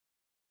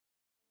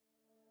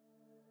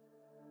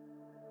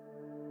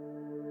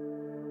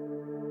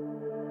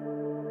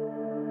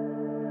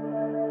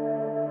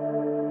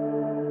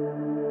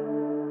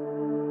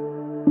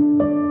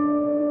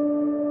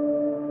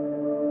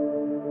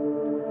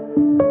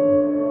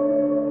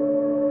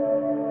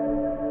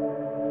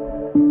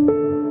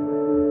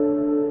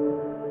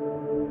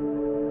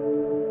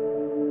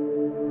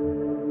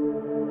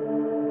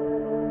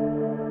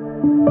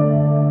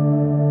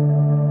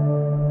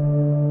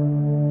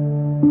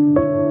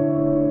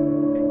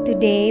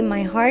Today,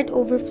 my heart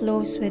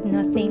overflows with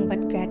nothing but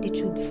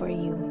gratitude for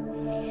you.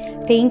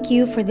 Thank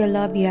you for the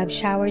love you have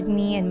showered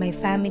me and my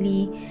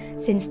family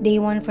since day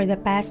one for the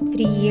past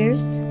 3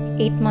 years,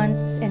 8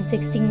 months, and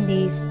 16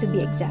 days to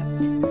be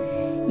exact.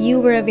 You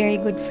were a very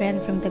good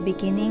friend from the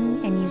beginning,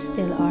 and you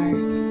still are.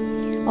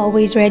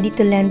 Always ready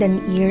to lend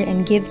an ear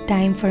and give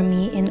time for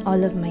me in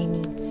all of my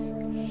needs.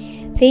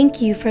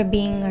 Thank you for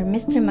being our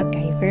Mr.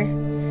 MacGyver,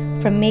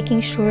 from making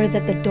sure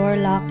that the door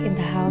lock in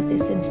the house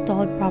is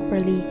installed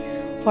properly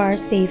for our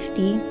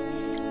safety,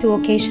 to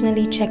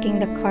occasionally checking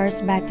the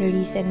car's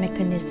batteries and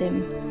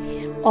mechanism.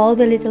 All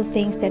the little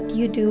things that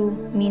you do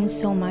mean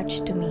so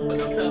much to me.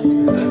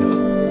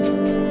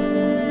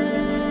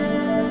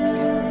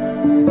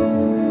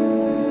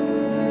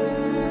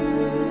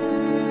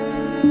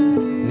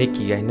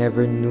 Nikki, I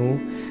never knew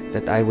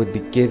that I would be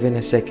given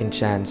a second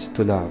chance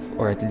to love,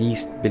 or at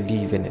least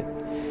believe in it.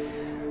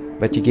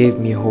 But you gave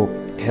me hope,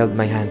 held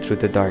my hand through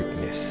the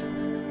darkness,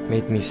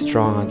 made me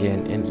strong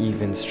again and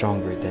even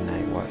stronger than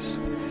I was.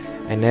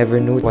 I never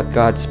knew what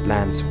God's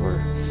plans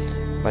were,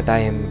 but I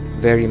am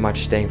very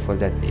much thankful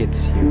that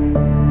it's you.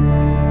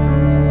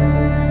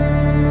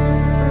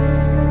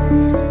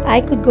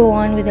 I could go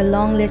on with a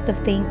long list of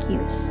thank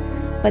yous,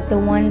 but the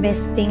one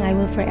best thing I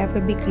will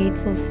forever be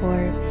grateful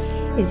for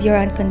is your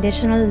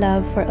unconditional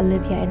love for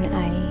Olivia and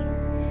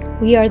I.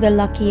 We are the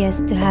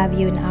luckiest to have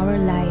you in our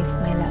life,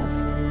 my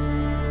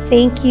love.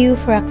 Thank you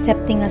for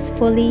accepting us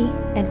fully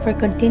and for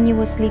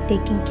continuously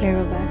taking care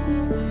of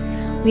us.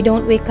 We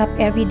don't wake up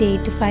every day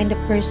to find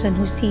a person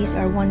who sees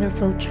our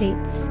wonderful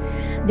traits,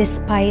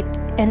 despite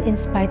and in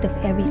spite of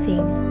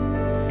everything.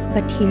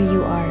 But here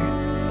you are,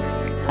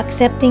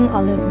 accepting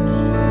all of me.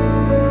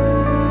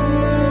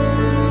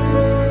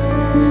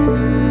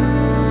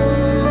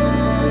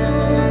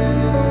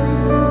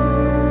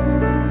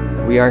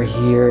 We are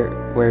here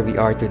where we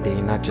are today,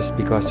 not just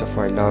because of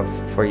our love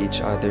for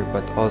each other,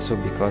 but also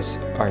because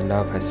our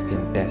love has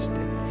been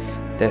tested.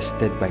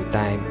 Tested by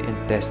time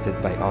and tested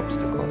by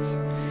obstacles.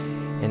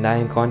 And I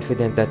am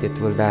confident that it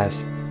will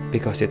last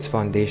because its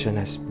foundation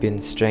has been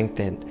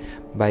strengthened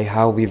by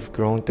how we've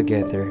grown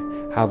together,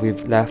 how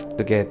we've laughed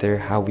together,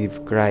 how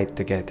we've cried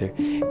together,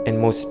 and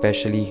most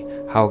especially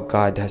how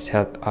God has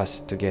helped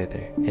us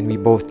together. And we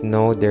both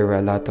know there were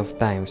a lot of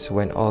times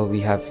when all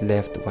we have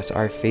left was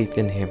our faith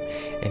in Him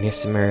and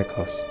His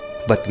miracles.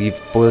 But we've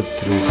pulled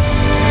through.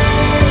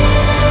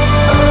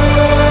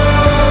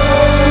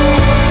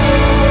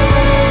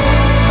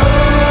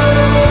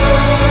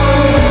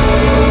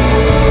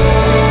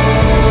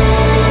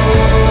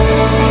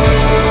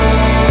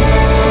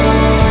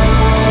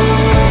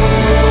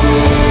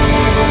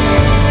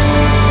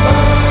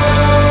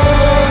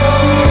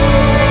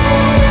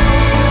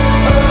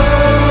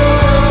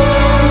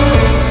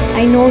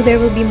 I know there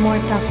will be more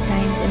tough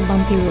times and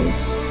bumpy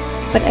roads,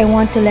 but I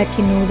want to let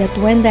you know that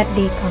when that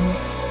day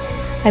comes,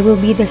 I will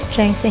be the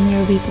strength in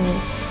your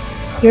weakness,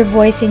 your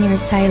voice in your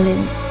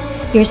silence,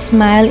 your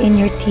smile in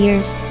your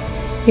tears,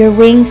 your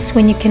wings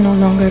when you can no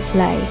longer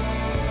fly.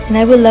 And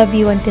I will love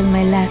you until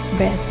my last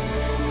breath,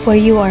 for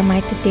you are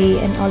my today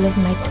and all of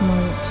my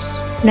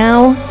tomorrows.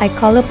 Now, I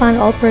call upon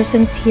all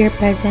persons here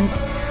present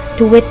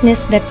to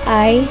witness that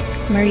I,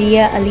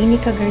 Maria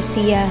Alinica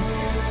Garcia,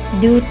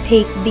 do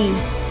take thee,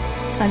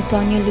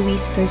 Antonio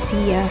Luis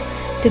Garcia,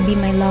 to be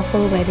my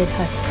lawful wedded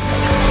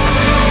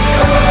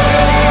husband.